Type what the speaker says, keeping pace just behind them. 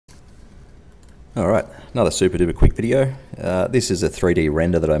Alright, another super duper quick video. This is a 3D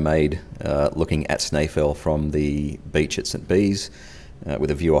render that I made looking at Snaefell from the beach at St Bees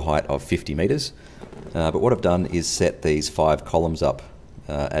with a viewer height of 50 metres. But what I've done is set these 5 columns up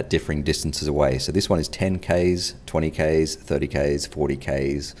at differing distances away. So this one is 10k's, 20k's, 30k's,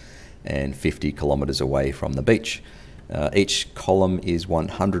 40k's and 50 kilometres away from the beach. Each column is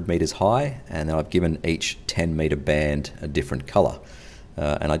 100 metres high, and then I've given each 10 metre band a different colour.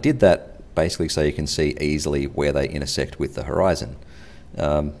 And I did that basically so you can see easily where they intersect with the horizon.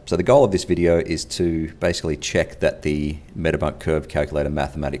 So the goal of this video is to basically check that the Metabunk Curve Calculator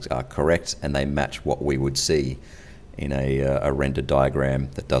mathematics are correct and they match what we would see in a rendered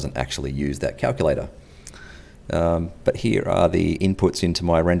diagram that doesn't actually use that calculator. But here are the inputs into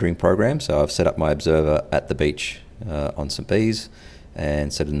my rendering program. So I've set up my observer at the beach on St Bees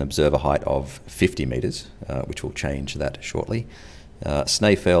and set an observer height of 50 metres, which will change that shortly.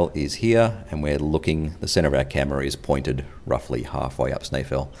 Snaefell is here, and we're looking, the center of our camera is pointed roughly halfway up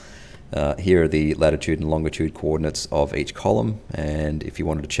Snaefell. Here are the latitude and longitude coordinates of each column, and if you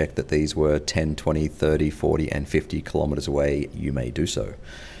wanted to check that these were 10, 20, 30, 40 and 50 kilometers away, you may do so.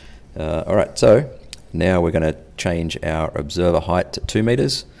 Alright, so now we're going to change our observer height to 2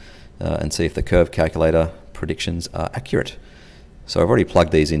 meters and see if the curve calculator predictions are accurate. So I've already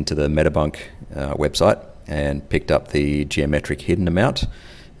plugged these into the Metabunk website and picked up the geometric hidden amount.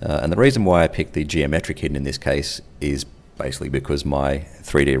 And the reason why I picked the geometric hidden in this case is basically because my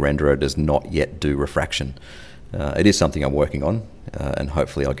 3D renderer does not yet do refraction. It is something I'm working on, and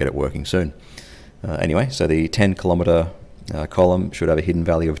hopefully I'll get it working soon. Anyway, so the 10 kilometer column should have a hidden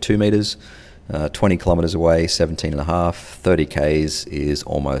value of 2 meters. 20 kilometers away, 17.5. 30 k's is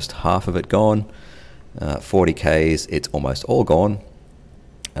almost half of it gone. 40 k's, it's almost all gone.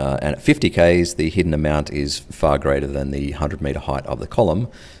 And at 50 k's, the hidden amount is far greater than the 100 meter height of the column,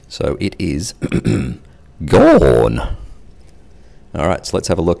 so it is gone. Alright, so let's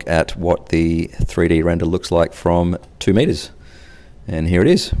have a look at what the 3D render looks like from 2 meters. And here it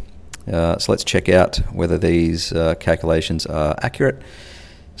is. So let's check out whether these calculations are accurate.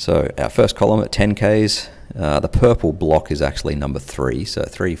 So our first column at 10 k's, the purple block is actually number 3, so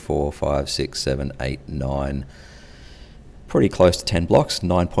 3, 4, 5, 6, 7, 8, 9. Pretty close to 10 blocks,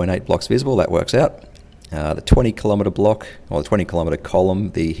 9.8 blocks visible, that works out. The 20 kilometer block, or the 20 kilometer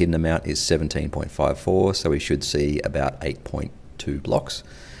column, the hidden amount is 17.54, so we should see about 8.2 blocks.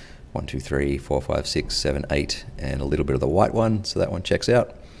 1, 2, 3, 4, 5, 6, 7, 8, and a little bit of the white one, so that one checks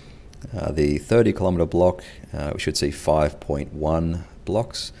out. The 30 kilometer block, we should see 5.1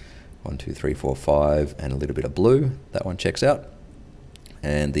 blocks. 1, 2, 3, 4, 5, and a little bit of blue, that one checks out.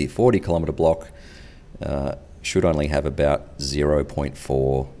 And the 40 kilometer block, should only have about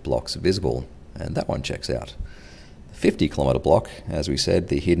 0.4 blocks visible, and that one checks out. The 50 kilometer block, as we said,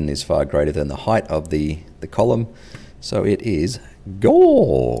 the hidden is far greater than the height of the column, so it is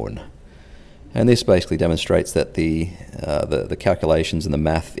gone. And this basically demonstrates that the calculations and the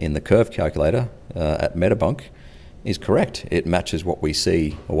math in the curve calculator at Metabunk is correct. It matches what we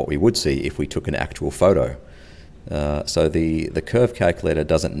see, or what we would see if we took an actual photo. So the curve calculator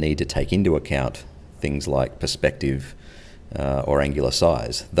doesn't need to take into account things like perspective or angular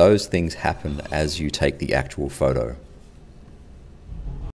size. Those things happen as you take the actual photo.